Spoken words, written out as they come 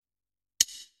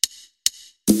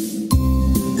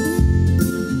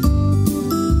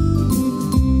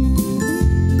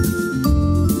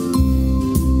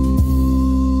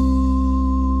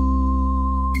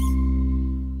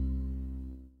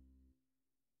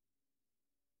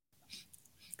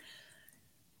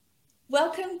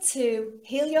Welcome to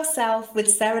Heal Yourself with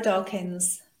Sarah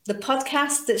Dawkins, the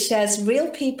podcast that shares real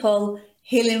people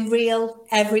healing real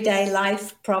everyday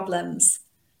life problems.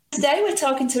 Today we're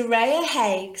talking to Reah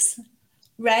Hagues.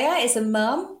 Reah is a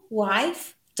mum,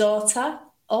 wife, daughter,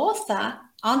 author,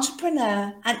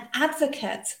 entrepreneur, and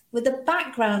advocate with a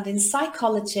background in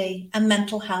psychology and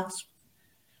mental health.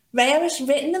 Reah has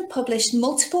written and published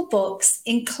multiple books,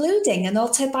 including an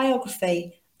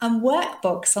autobiography and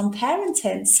workbooks on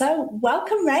parenting. So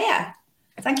welcome, Reah.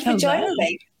 Thank you for joining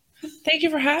me. Thank you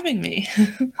for having me.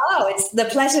 Oh, the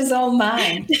pleasure's all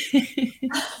mine.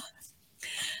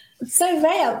 So,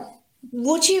 Reah,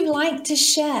 would you like to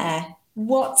share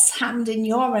what's happened in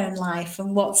your own life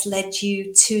and what's led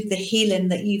you to the healing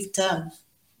that you've done?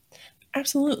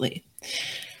 Absolutely.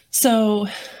 So,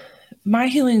 my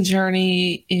healing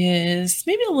journey is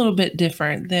maybe a little bit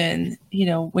different than,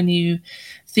 when you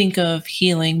think of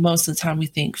healing, most of the time we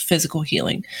think physical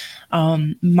healing.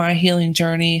 My healing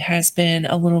journey has been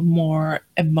a little more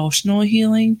emotional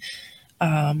healing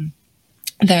than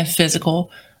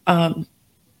physical,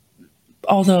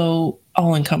 although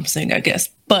all encompassing, I guess,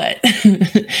 but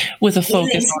with a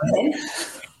focus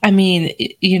on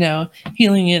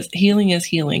healing is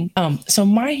healing. So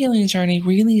my healing journey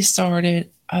really started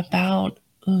about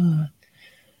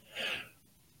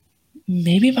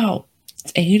maybe about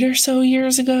 8 or so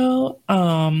years ago,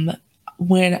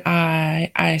 when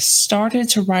I started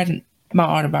to write my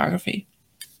autobiography.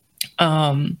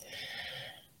 I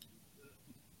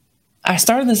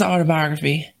started this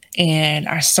autobiography and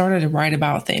I started to write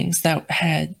about things that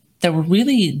were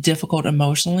really difficult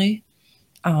emotionally.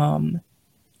 That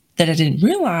I didn't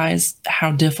realize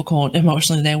how difficult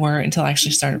emotionally they were until I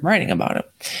actually started writing about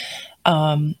it.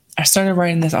 I started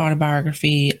writing this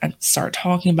autobiography. I started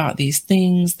talking about these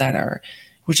things that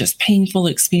were just painful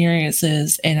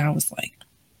experiences. And I was like,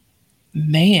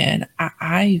 man,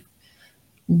 I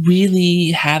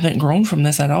really haven't grown from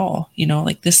this at all.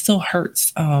 Like this still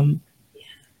hurts.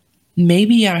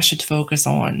 Maybe I should focus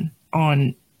on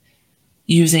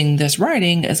using this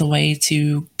writing as a way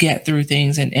to get through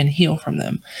things and heal from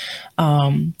them.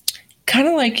 Kind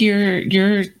of like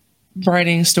your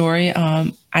writing story.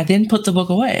 I then put the book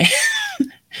away.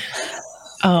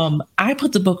 I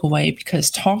put the book away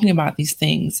because talking about these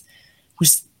things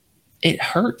it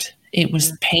hurt. It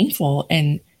was painful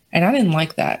and I didn't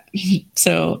like that.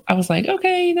 So I was like,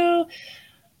 okay,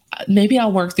 maybe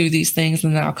I'll work through these things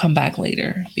and then I'll come back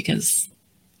later because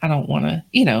I don't want to,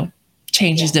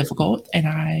 change is difficult and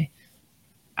I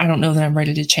don't know that I'm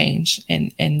ready to change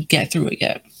and get through it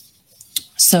yet.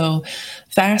 So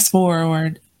fast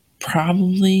forward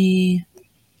probably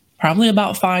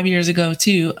about 5 years ago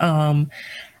too. I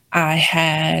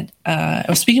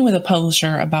was speaking with a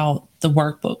publisher about the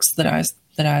workbooks that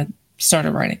I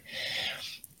started writing,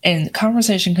 and the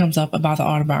conversation comes up about the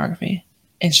autobiography,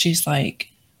 and she's like,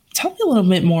 "Tell me a little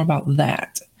bit more about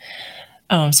that."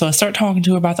 So I start talking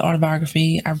to her about the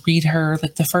autobiography. I read her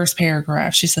like the first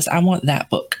paragraph. She says, "I want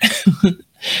that book."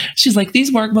 She's like,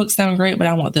 "These workbooks sound great, but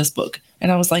I want this book."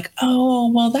 And I was like,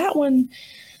 "Oh, well, that one,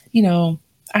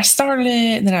 I started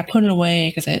it and then I put it away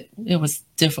because it was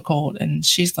difficult." And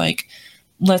she's like,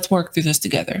 "Let's work through this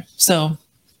together." So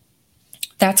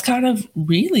that's kind of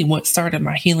really what started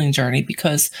my healing journey,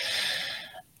 because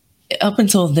up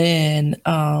until then,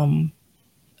 I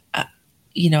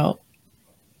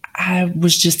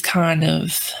was just kind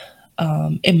of,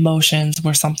 emotions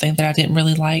were something that I didn't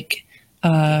really like.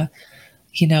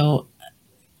 You know,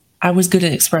 I was good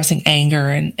at expressing anger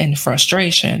and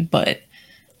frustration, but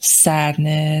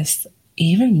sadness,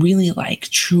 even really like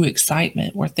true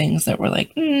excitement, were things that were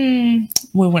like, I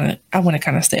want to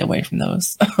kind of stay away from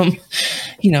those.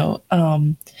 you know,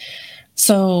 um,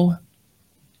 so,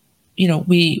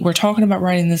 we were talking about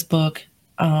writing this book.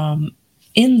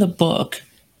 In the book,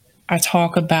 I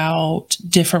talk about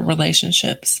different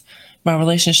relationships. My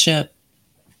relationship,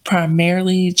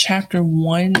 primarily, chapter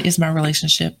 1 is my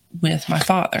relationship with my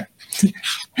father,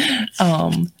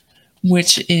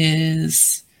 which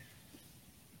is,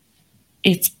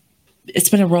 it's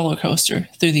been a roller coaster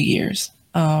through the years.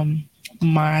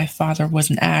 My father was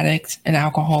an addict, an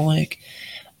alcoholic,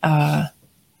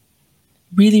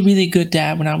 really, really good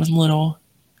dad when I was little.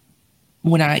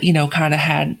 When I, kind of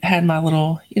had my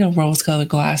little, rose-colored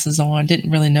glasses on, didn't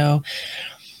really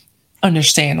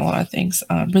understand a lot of things.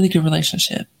 Really good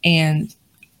relationship. And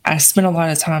I spent a lot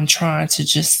of time trying to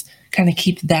just kind of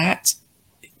keep that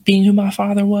being who my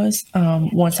father was.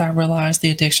 Once I realized the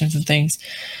addictions and things,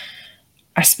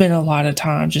 I spent a lot of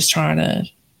time just trying to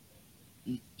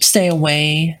stay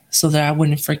away so that I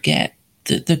wouldn't forget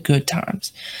the good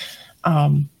times.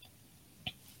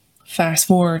 fast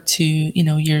forward to,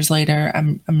 years later,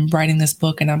 I'm writing this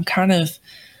book, and I'm kind of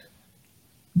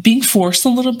being forced a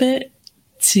little bit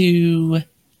to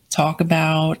talk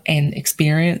about and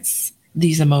experience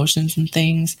these emotions and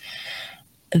things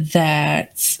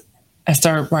that I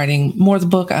started writing more of the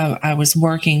book. I was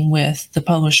working with the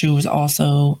publisher who was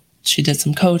also, she did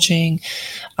some coaching,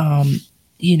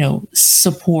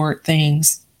 support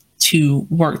things to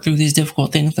work through these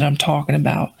difficult things that I'm talking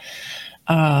about.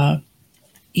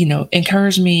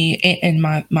 Encouraged me and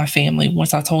my family.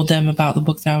 Once I told them about the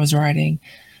book that I was writing,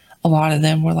 a lot of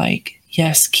them were like,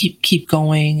 yes, keep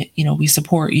going. We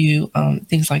support you.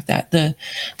 Things like that. The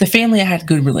family I had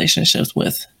good relationships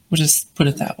with, we'll just put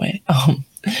it that way,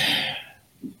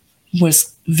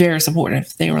 was very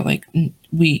supportive. They were like,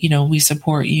 we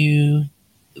support you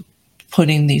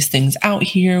putting these things out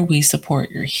here. We support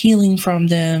your healing from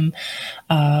them.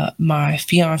 My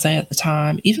fiance at the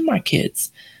time, even my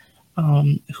kids,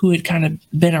 who had kind of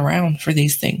been around for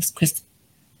these things, because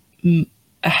I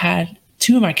had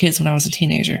two of my kids when I was a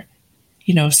teenager,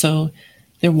 so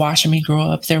they're watching me grow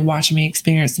up. They're watching me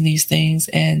experiencing these things.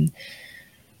 And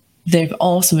they've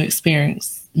also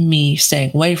experienced me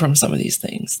staying away from some of these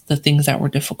things, the things that were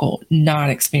difficult, not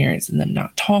experiencing them,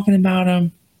 not talking about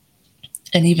them.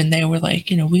 And even they were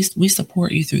like, we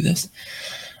support you through this.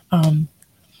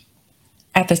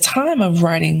 At the time of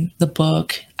writing the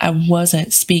book, I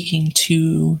wasn't speaking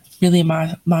to really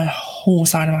my whole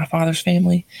side of my father's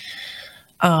family.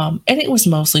 And it was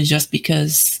mostly just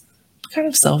because kind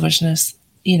of selfishness,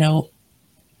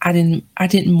 I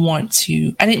didn't want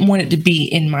it to be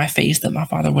in my face that my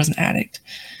father was an addict.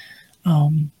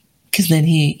 Cause then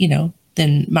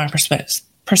then my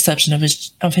perception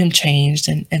of him changed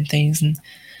and things. And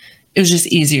it was just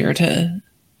easier to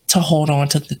hold on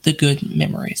to the good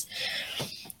memories.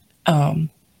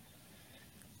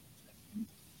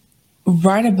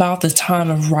 Right about the time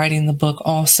of writing the book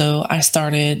also, I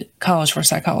started college for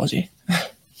psychology.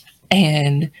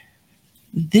 And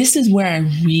this is where I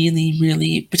really,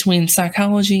 really, between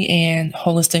psychology and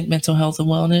holistic mental health and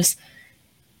wellness,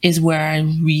 is where I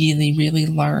really, really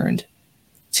learned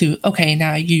to, okay,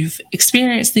 now you've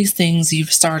experienced these things,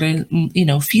 you've started,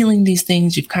 feeling these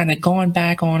things, you've kind of gone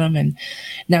back on them, and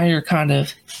now you're kind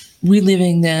of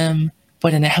reliving them,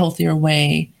 but in a healthier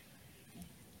way.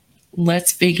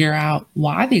 Let's figure out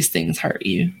why these things hurt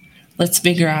you. Let's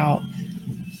figure out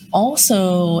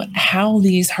also how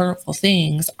these hurtful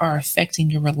things are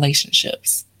affecting your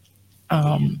relationships.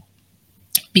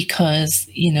 Because,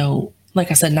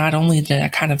 like I said, not only did I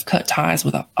kind of cut ties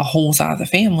with a whole side of the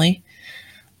family,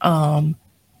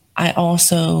 I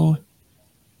also,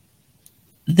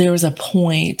 there was a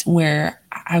point where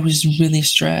I was really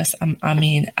stressed. I've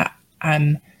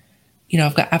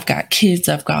got kids,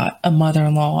 I've got a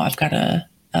mother-in-law, I've got a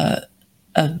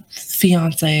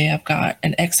fiance, I've got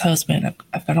an ex-husband,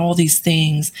 I've got all these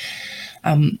things.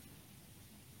 I'm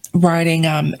writing,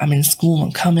 I'm in school,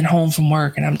 I'm coming home from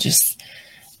work, and I'm just,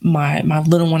 my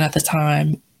little one at the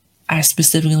time, I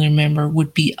specifically remember,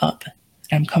 would be up,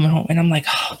 and I'm coming home and I'm like,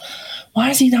 oh, why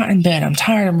is he not in bed? I'm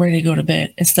tired, I'm ready to go to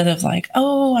bed. Instead of like,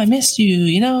 oh, I missed you,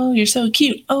 you're so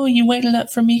cute. Oh, you waited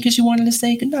up for me because you wanted to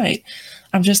say goodnight.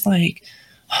 I'm just like,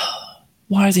 oh,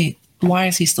 why is he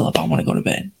still up? I want to go to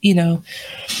bed,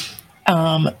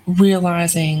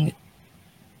 realizing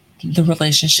the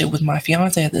relationship with my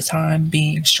fiance at the time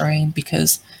being strained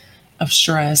because of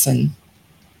stress and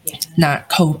not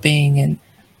coping and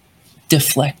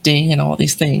deflecting and all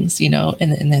these things,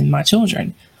 and then my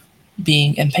children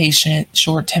being impatient,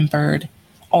 short-tempered,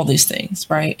 all these things,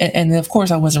 right? And of course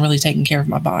I wasn't really taking care of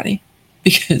my body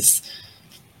because,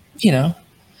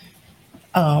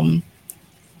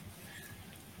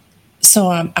 so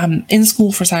I'm in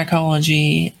school for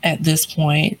psychology at this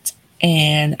point,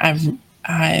 and I've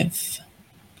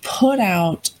put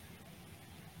out,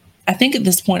 I think at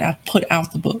this point I've put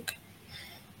out the book,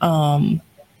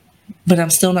 but I'm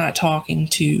still not talking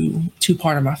to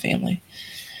part of my family.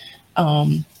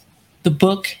 The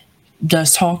book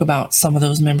does talk about some of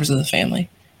those members of the family,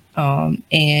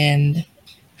 and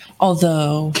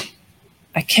although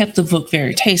I kept the book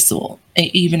very tasteful,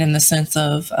 even in the sense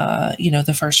of,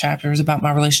 the first chapter is about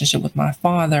my relationship with my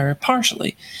father,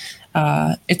 partially.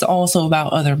 It's also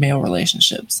about other male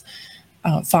relationships,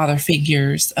 father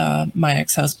figures, my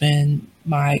ex-husband,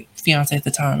 my fiance at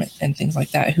the time, and things like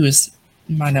that, who is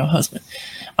my now husband.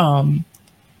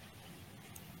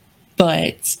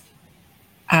 But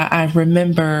I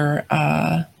remember,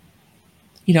 I'm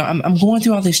going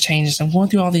through all these changes, I'm going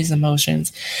through all these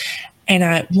emotions. And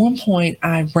at one point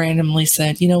I randomly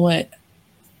said, you know what?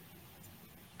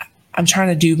 I'm trying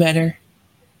to do better.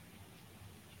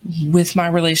 with my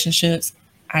relationships,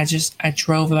 I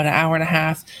drove about an hour and a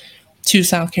half to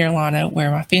South Carolina where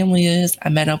my family is. I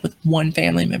met up with one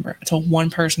family member. I told one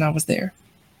person I was there.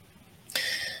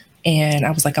 And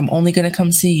I was like, I'm only going to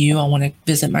come see you. I want to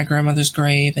visit my grandmother's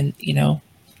grave. And,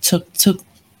 took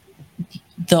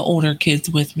the older kids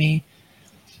with me.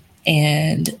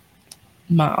 And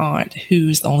my aunt,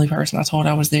 who's the only person I told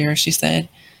I was there, she said,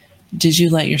 did you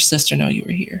let your sister know you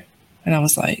were here? And I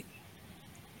was like,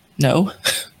 no,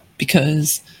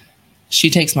 because she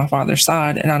takes my father's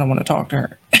side and I don't want to talk to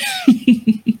her.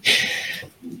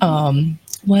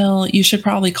 Well, you should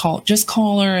probably just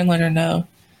call her and let her know.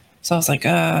 So I was like,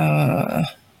 I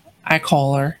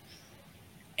call her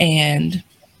and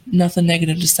nothing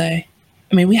negative to say.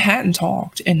 I mean, we hadn't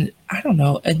talked in, I don't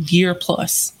know, a year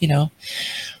plus,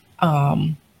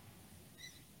 and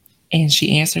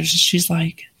she answers and she's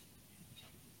like,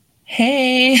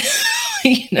 hey,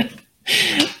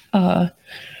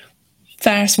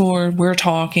 fast forward, we're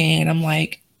talking and I'm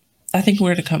like, I think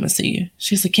we're to come and see you.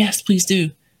 She's like, yes, please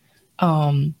do.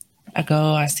 I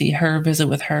go, I see her, visit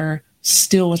with her.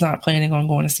 Still was not planning on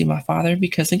going to see my father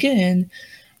because, again,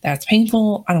 that's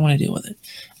painful. I don't want to deal with it.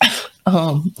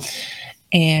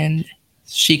 And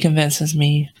she convinces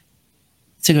me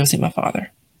to go see my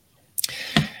father.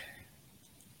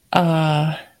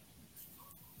 I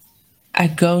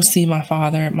go see my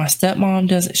father. My stepmom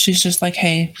does it. She's just like,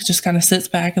 hey, just kind of sits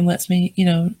back and lets me,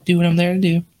 do what I'm there to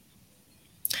do.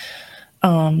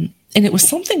 And it was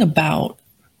something about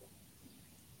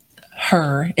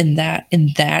her in that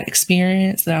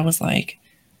experience that I was like,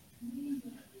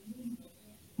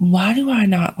 why do I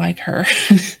not like her?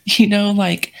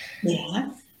 Yeah.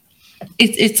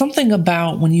 It's something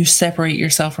about when you separate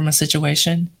yourself from a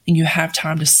situation and you have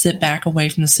time to sit back away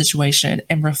from the situation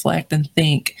and reflect and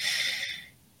think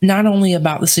not only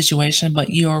about the situation,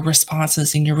 but your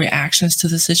responses and your reactions to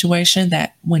the situation,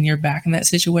 that when you're back in that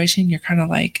situation, you're kind of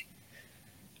like,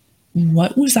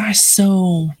 what was I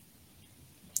so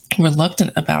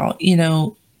reluctant about,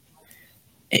 and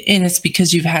it's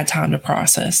because you've had time to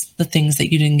process the things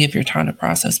that you didn't give your time to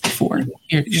process before,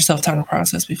 yourself time to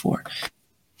process before.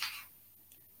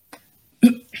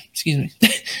 Excuse me.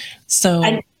 So,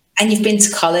 and you've been to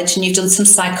college and you've done some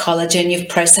psychology and you've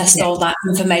processed all that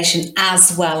information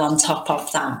as well on top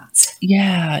of that.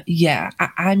 Yeah.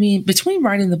 I mean, between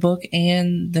writing the book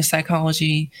and the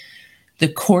psychology, the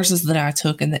courses that I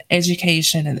took and the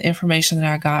education and the information that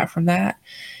I got from that,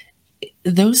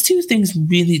 those two things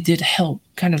really did help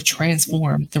kind of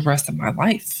transform the rest of my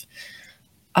life.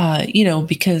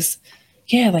 Because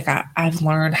I've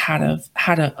learned how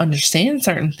to understand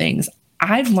certain things.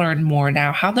 I've learned more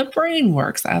now how the brain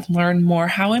works. I've learned more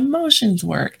how emotions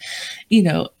work,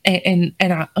 and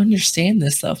I understand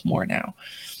this stuff more now.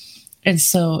 And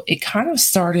so it kind of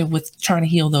started with trying to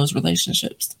heal those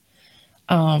relationships.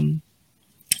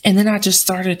 And then I just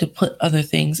started to put other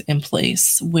things in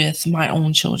place with my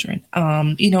own children.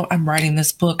 I'm writing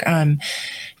this book. I'm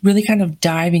really kind of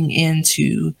diving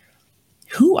into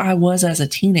who I was as a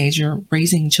teenager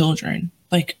raising children.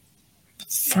 Like,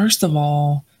 first of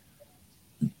all,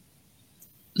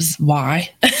 why?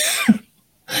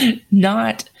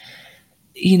 Not,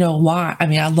 why. I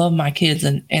mean, I love my kids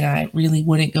and I really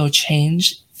wouldn't go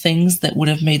change things that would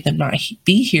have made them not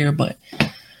be here, but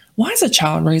why is a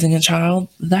child raising a child?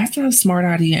 That's not a smart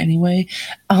idea anyway.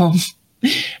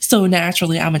 So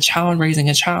naturally, I'm a child raising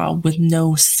a child with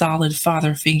no solid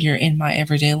father figure in my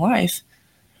everyday life.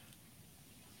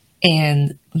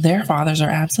 And their fathers are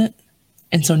absent.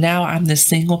 And so now I'm this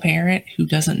single parent who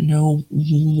doesn't know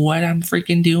what I'm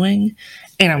freaking doing.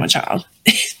 And I'm a child.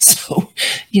 So,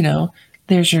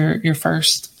 there's your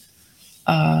first,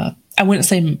 I wouldn't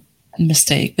say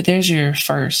mistake, but there's your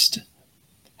first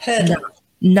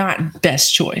not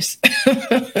best choice.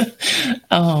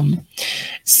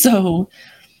 So,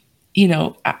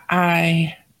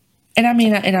 I've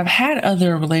had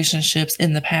other relationships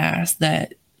in the past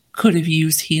that could have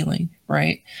used healing,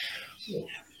 right? Yeah.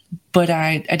 But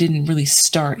I didn't really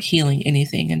start healing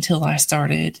anything until I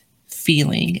started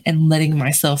feeling and letting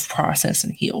myself process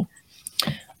and heal.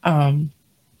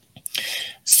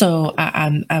 So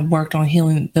I worked on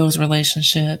healing those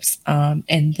relationships.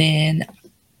 And then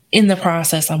in the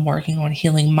process, I'm working on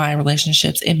healing my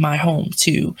relationships in my home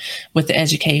too, with the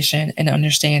education and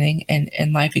understanding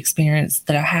and life experience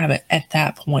that I have at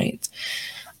that point.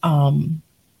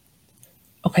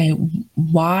 Okay,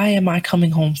 why am I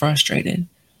coming home frustrated?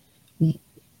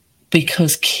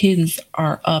 Because kids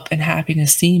are up and happy to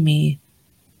see me,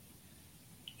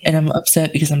 and I'm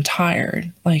upset because I'm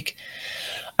tired. Like,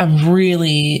 I'm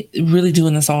really, really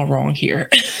doing this all wrong here.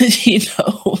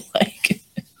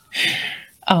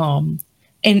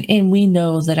 And we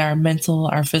know that our mental,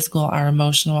 our physical, our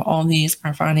emotional, all these,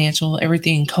 our financial,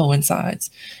 everything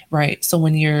coincides, right? So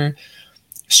when you're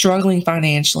struggling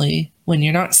financially, when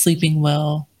you're not sleeping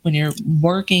well, when you're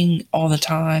working all the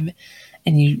time,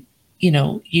 and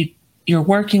you're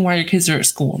working while your kids are at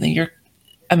school, and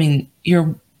then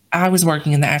you're I was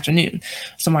working in the afternoon,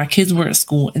 so my kids were at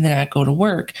school, and then I go to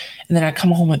work, and then I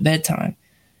come home at bedtime.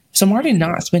 So I'm already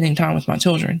not spending time with my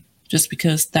children just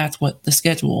because that's what the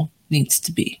schedule needs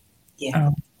to be. Yeah.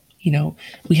 Um,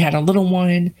 we had a little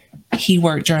one. He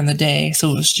worked during the day,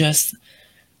 so it was just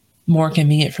more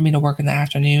convenient for me to work in the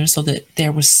afternoon so that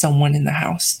there was someone in the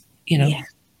house, Yeah.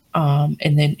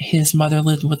 And then his mother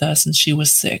lived with us and she was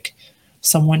sick.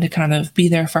 Someone to kind of be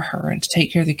there for her and to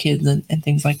take care of the kids and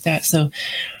things like that. So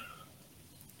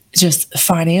just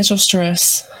financial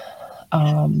stress,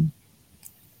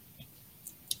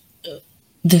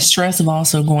 the stress of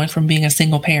also going from being a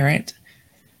single parent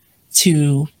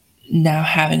to now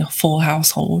having a full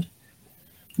household,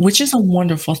 which is a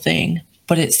wonderful thing,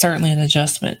 but it's certainly an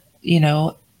adjustment.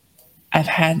 I've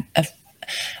had,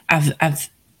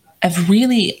 I've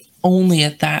really only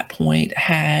at that point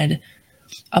had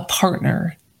a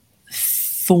partner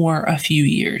for a few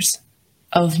years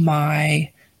of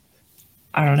my,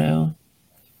 I don't know,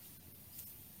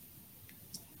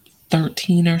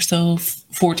 13 or so,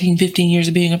 14, 15 years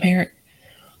of being a parent.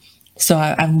 So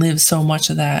I've lived so much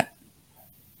of that.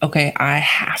 Okay, I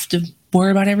have to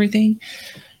worry about everything.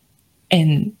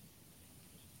 And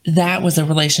that was a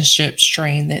relationship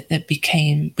strain that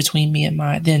became between me and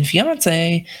my then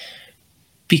fiance,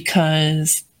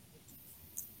 because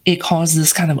it caused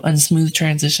this kind of unsmooth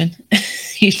transition.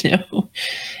 You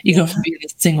go from being a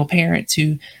single parent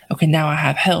to, okay, now I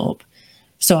have help.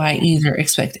 So I either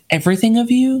expect everything of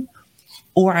you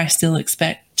or I still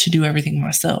expect to do everything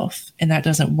myself. And that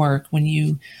doesn't work when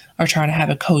you are trying to have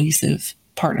a cohesive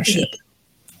partnership.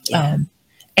 Yeah.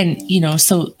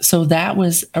 So that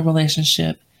was a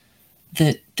relationship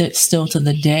that still to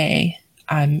the day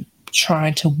I'm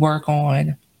trying to work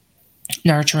on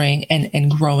nurturing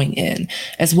and growing in,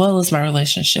 as well as my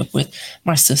relationship with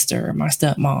my sister, my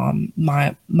stepmom,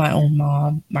 my own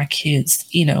mom, my kids.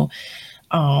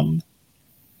 I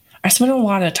spent a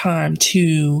lot of time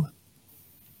too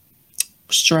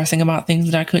stressing about things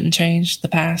that I couldn't change, the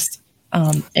past.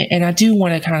 And I do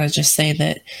want to kind of just say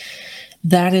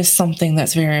that is something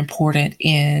that's very important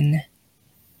in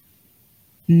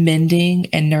mending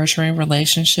and nurturing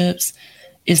relationships,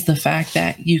 is the fact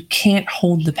that you can't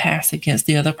hold the past against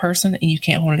the other person and you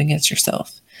can't hold it against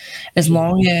yourself. As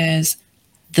long as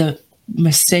the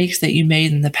mistakes that you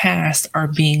made in the past are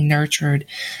being nurtured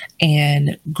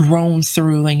and grown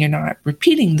through and you're not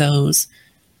repeating those,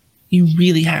 you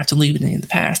really have to leave it in the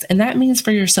past. And that means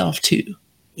for yourself too.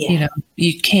 Yeah.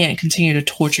 You can't continue to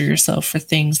torture yourself for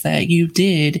things that you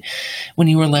did when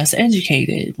you were less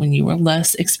educated, when you were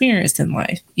less experienced in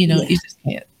life. You just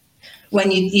can't. When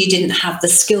you didn't have the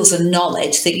skills and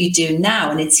knowledge that you do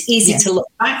now. And it's easy to look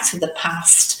back to the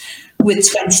past with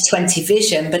 2020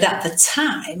 vision, but at the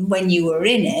time when you were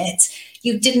in it,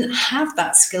 you didn't have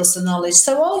that skills and knowledge.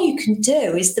 So all you can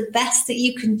do is the best that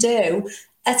you can do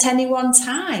at any one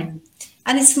time.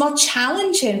 And it's more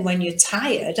challenging when you're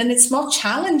tired, and it's more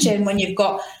challenging when you've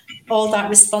got all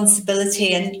that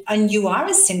responsibility and you are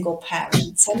a single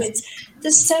parent. So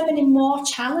there's so many more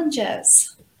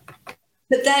challenges.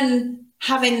 But then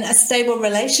having a stable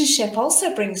relationship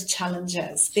also brings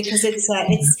challenges, because it's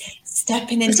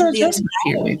stepping into the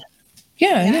unknown.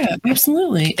 Yeah,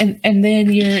 absolutely. And then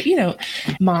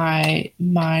my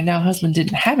now husband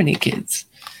didn't have any kids.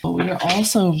 But we are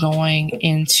also going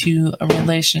into a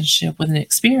relationship with an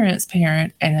experienced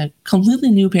parent and a completely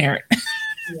new parent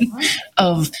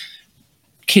of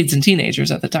kids and teenagers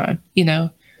at the time.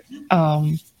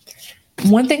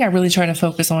 One thing I really try to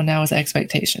focus on now is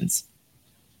expectations.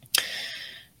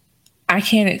 I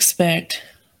can't expect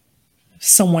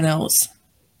someone else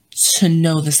to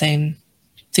know the same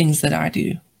things that I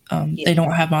do. They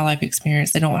don't have my life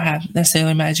experience. They don't have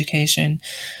necessarily my education.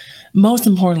 Most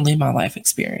importantly, my life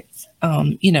experience.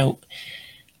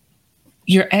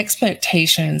 Your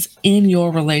expectations in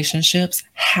your relationships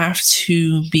have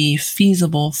to be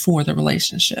feasible for the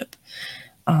relationship.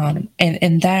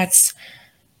 And that's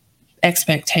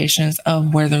expectations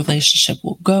of where the relationship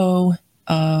will go,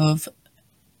 of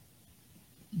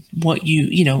what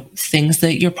things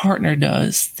that your partner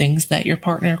does, things that your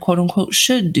partner quote unquote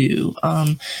should do.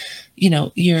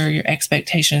 Your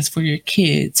expectations for your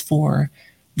kids, for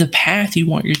the path you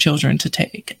want your children to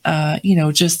take,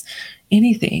 just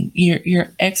anything. Your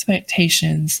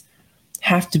expectations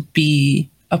have to be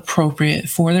appropriate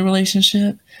for the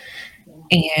relationship.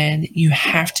 and you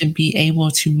have to be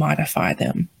able to modify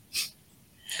them.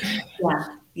 Yeah.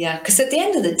 Yeah. Because at the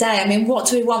end of the day, I mean, what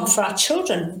do we want for our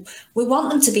children? We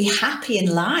want them to be happy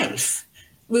in life.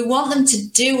 We want them to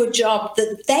do a job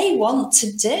that they want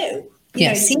to do. You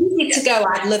know, it's Yes. easy to go,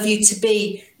 I'd love you to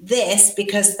be this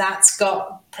because that's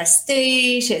got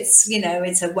prestige. It's, you know,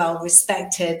 it's a well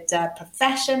respected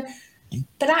profession.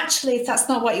 But actually, if that's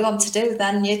not what you want to do,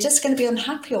 then you're just going to be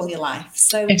unhappy all your life.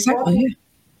 So, Exactly.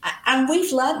 Yeah. and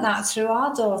we've learned that through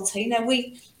our daughter. You know,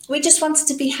 we just wanted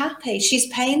to be happy. She's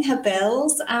paying her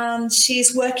bills and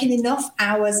she's working enough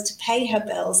hours to pay her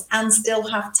bills and still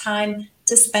have time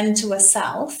to spend to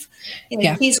herself. You know,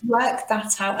 Yeah. she's worked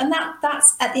that out. And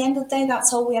that's at the end of the day,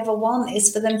 that's all we ever want,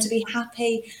 is for them to be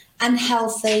happy and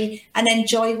healthy and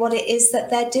enjoy what it is that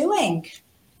they're doing.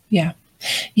 Yeah.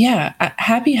 Yeah.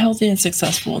 Happy, healthy, and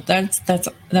successful. That's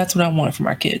what I want from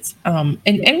our kids. And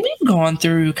we've gone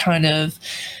through kind of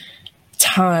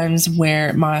times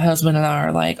where my husband and I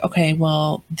are like, okay,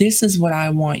 well, this is what I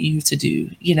want you to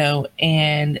do, you know,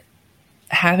 and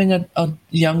having a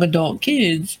young adult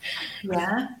kids,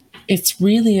 Yeah. it's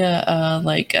really a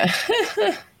like,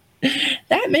 that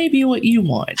may be what you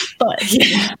want, but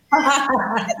Yeah.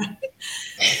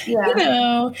 you Yeah.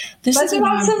 know, this But is there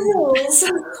what are some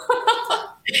rules.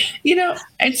 you know,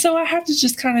 and so I have to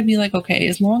just kind of be like, okay,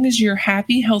 as long as you're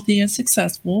happy, healthy, and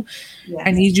successful, I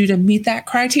Yes. need you to meet that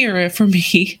criteria for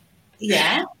me.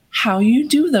 Yeah. How you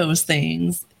do those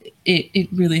things, it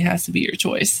really has to be your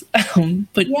choice.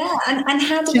 But Yeah, and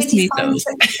how do we just meet define those.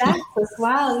 success as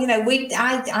well? You know,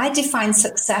 I define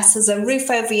success as a roof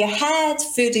over your head,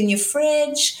 food in your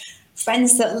fridge,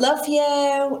 friends that love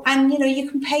you, and you know, you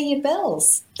can pay your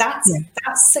bills. Yeah.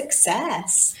 That's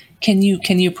success. Can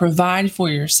you provide for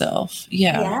yourself?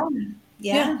 Yeah. Yeah,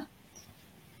 Yeah, yeah.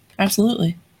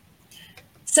 absolutely.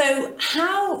 So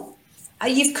how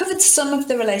you've covered some of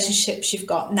the relationships you've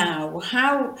got now.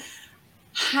 How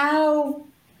how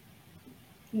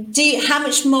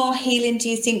much more healing do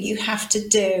you think you have to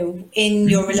do in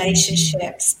your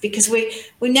relationships? Because we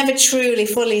never truly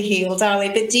fully healed, are we?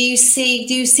 But do you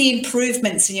see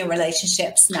improvements in your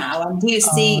relationships now? And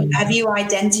Oh, have yeah. you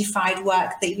identified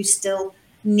work that you still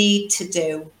need to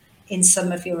do in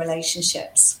some of your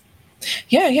relationships?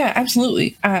 Yeah, yeah,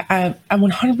 absolutely. I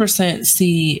 100%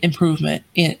 see improvement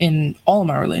in all of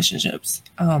my relationships,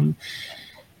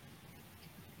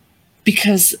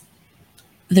 because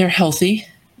they're healthy.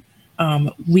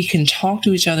 We can talk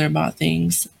to each other about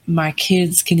things. My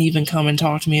kids can even come and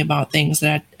talk to me about things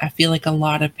that I feel like a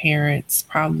lot of parents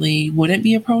probably wouldn't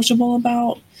be approachable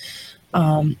about.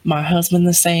 Yeah. My husband,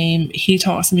 the same. He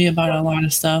talks to me about a lot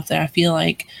of stuff that I feel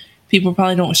like people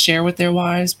probably don't share with their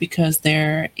wives because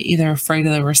they're either afraid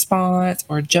of the response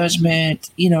or judgment,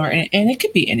 you know, and it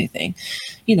could be anything,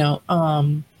 you know.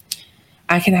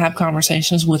 I can have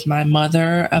conversations with my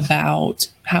mother about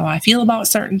how I feel about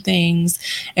certain things,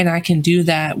 and I can do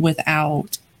that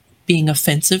without being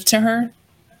offensive to her,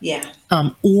 Yeah.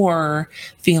 or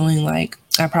feeling like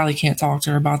I probably can't talk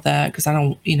to her about that because I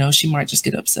don't, you know, she might just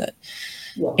get upset.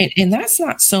 Yeah. And that's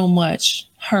not so much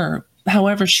her.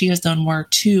 However, she has done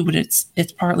work too, but it's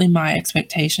partly my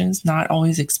expectations, not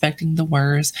always expecting the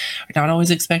worst, or not always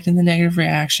expecting the negative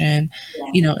reaction, Yeah.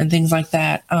 you know, and things like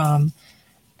that.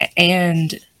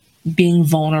 And being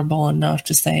vulnerable enough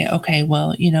to say, okay,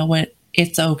 well, you know what?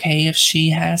 It's okay if she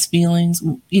has feelings,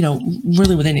 you know,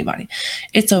 really with anybody.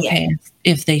 It's Yeah. okay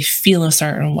if they feel a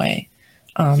certain way.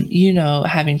 You know,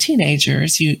 having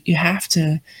teenagers, you have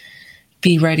to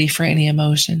be ready for any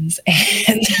emotions. And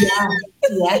Yeah,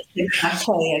 yes,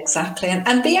 exactly, exactly.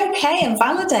 And be okay and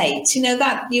validate, you know,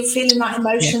 that you're feeling that yeah.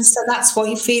 emotion, so that's what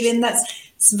you're feeling.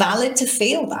 It's valid to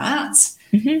feel that.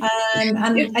 Hmm. Yeah.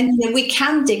 And you know, we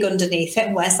can dig underneath it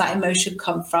and where's that emotion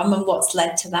come from and what's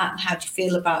led to that and how do you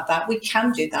feel about that? We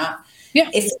can do that Yeah.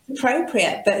 if it's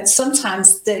appropriate. But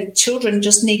sometimes the children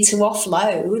just need to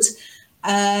offload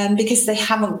because they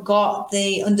haven't got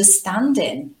the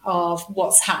understanding of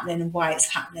what's happening and why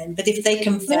it's happening. But if they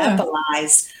can Yeah.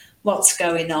 verbalize what's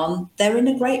going on, they're in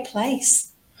a great place.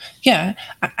 Yeah.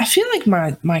 I feel like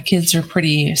my kids are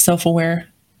pretty self-aware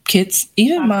kids.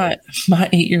 Even my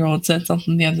 8-year-old said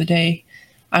something the other day.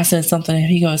 I said something and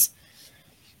he goes,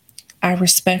 I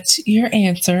respect your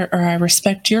answer, or I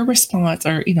respect your response,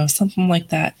 or, you know, something like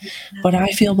that. But I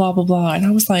feel blah, blah, blah. And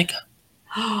I was like,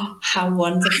 Oh, how I'm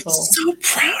wonderful. so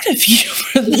proud of you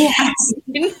for that. Yes,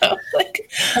 You know, like,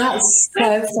 that's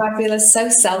so fabulous, so yeah.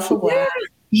 self-aware.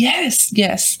 Yes,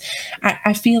 yes.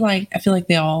 I feel like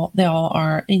they all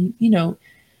are, and you know,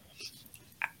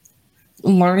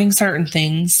 learning certain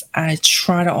things. I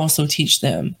try to also teach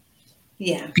them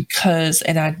Yeah. Because,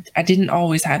 and I didn't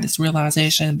always have this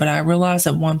realization, but I realized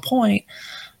at one point,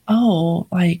 oh,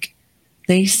 like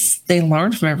they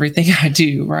learn from everything I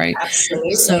do, right?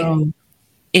 Absolutely. So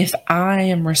if I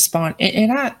am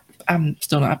and I'm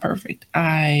still not perfect.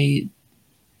 I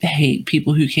hate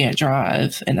people who can't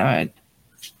drive, and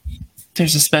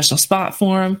there's a special spot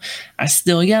for them. I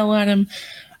still yell at them.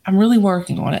 I'm really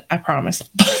working on it, I promise.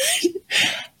 But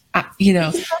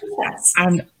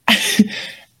I'm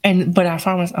but I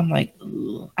promise, I'm like,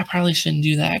 I probably shouldn't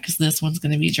do that because this one's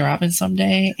going to be driving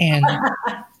someday, and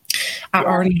I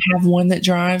already have one that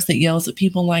drives that yells at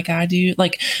people like I do.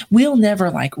 Like, we'll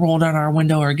never like roll down our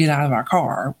window or get out of our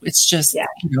car. It's just,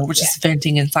 we're just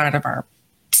venting inside of our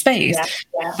space.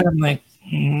 But I'm like,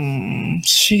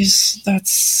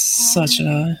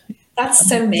 that's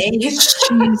so me.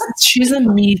 she's a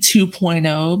me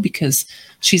 2.0 because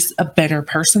she's a better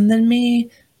person than me.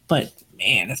 But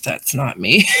man, if that's not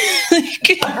me,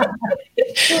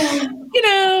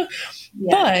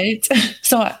 But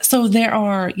so there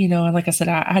are, and like I said,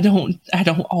 I don't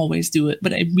always do it,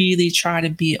 but I really try to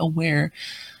be aware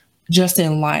just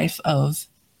in life of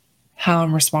how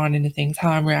I'm responding to things, how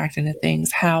I'm reacting to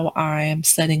things, how I am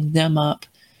setting them up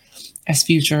as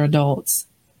future adults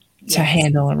to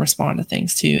handle and respond to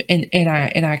things too. And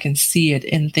I can see it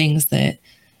in things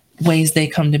ways they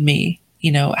come to me,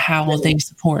 how they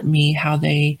support me, how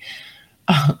they,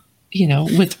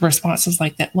 with responses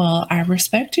like that. Well, I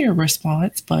respect your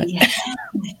response, but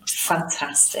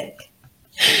fantastic.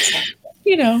 As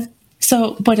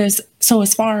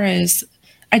far as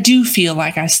I do feel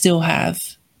like I still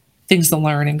have things to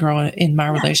learn and grow in my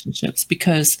relationships,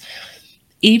 because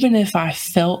even if I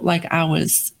felt like I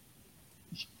was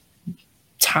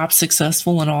top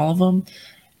successful in all of them,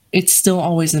 it's still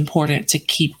always important to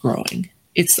keep growing.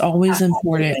 It's always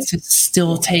important to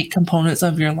still take components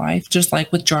of your life, just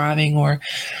like with driving, or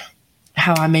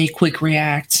how I may quick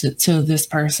react to this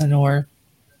person, or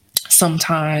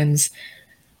sometimes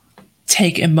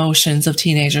take emotions of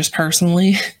teenagers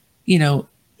personally.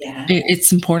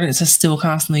 It's important to still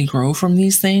constantly grow from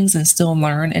these things and still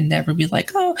learn and never be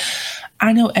like, oh,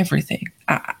 I know everything.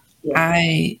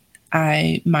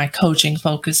 My coaching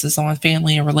focuses on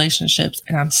family and relationships,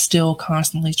 and I'm still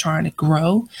constantly trying to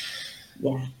grow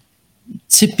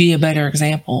to be a better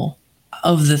example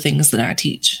of the things that I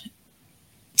teach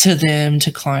to them,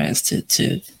 to clients,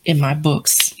 to in my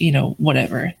books,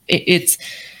 whatever. It's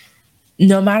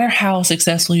no matter how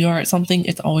successful you are at something,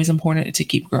 it's always important to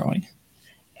keep growing.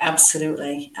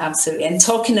 Absolutely. Absolutely. And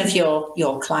talking of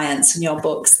your clients and your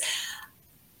books,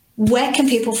 where can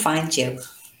people find you?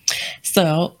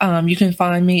 So you can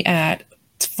find me at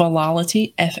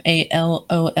Falolity,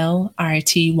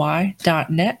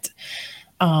 FALOLITY.net.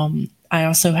 I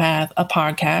also have a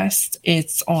podcast.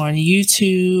 It's on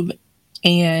YouTube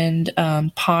and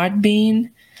Podbean.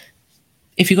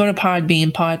 If you go to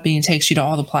Podbean takes you to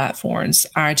all the platforms,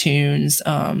 iTunes.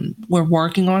 We're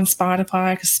working on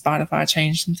Spotify because Spotify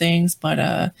changed some things,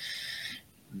 but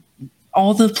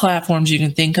all the platforms you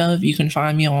can think of, you can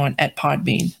find me on at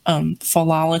Podbean.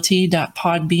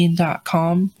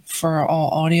 Falolity.podbean.com for all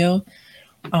audio.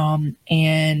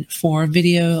 And for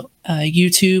video,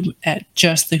 YouTube at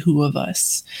Just the Who of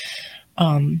Us.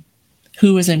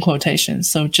 Who is in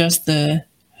quotations, so just the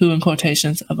who in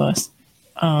quotations of us.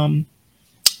 The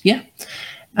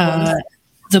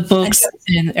books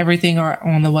and everything are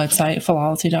on the website,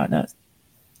 falolity.net.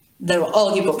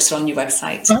 All your books are on your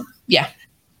website? Yeah.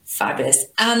 Fabulous.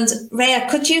 And Reah,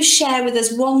 could you share with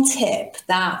us one tip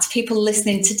that people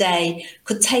listening today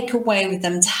could take away with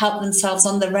them to help themselves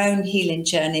on their own healing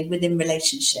journey within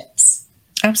relationships?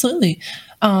 Absolutely.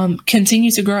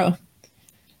 Continue to grow.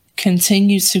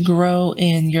 Continue to grow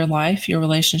in your life, your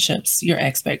relationships, your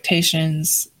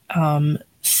expectations.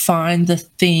 Find the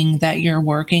thing that you're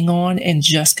working on and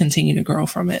just continue to grow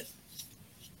from it.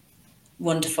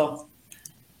 Wonderful.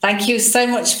 Thank you so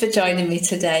much for joining me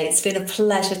today. It's been a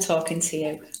pleasure talking to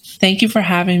you. Thank you for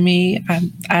having me.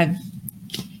 I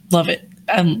love it.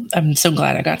 I'm so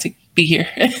glad I got to be here.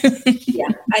 Yeah,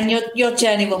 and your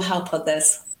journey will help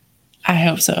others. I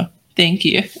hope so. Thank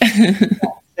you.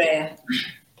 Reah.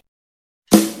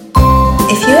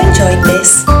 If you enjoyed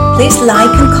this, please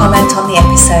like and comment on the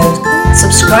episode,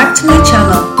 subscribe to my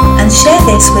channel, and share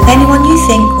this with anyone you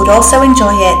think would also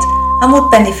enjoy it and would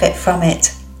benefit from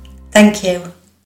it. Thank you.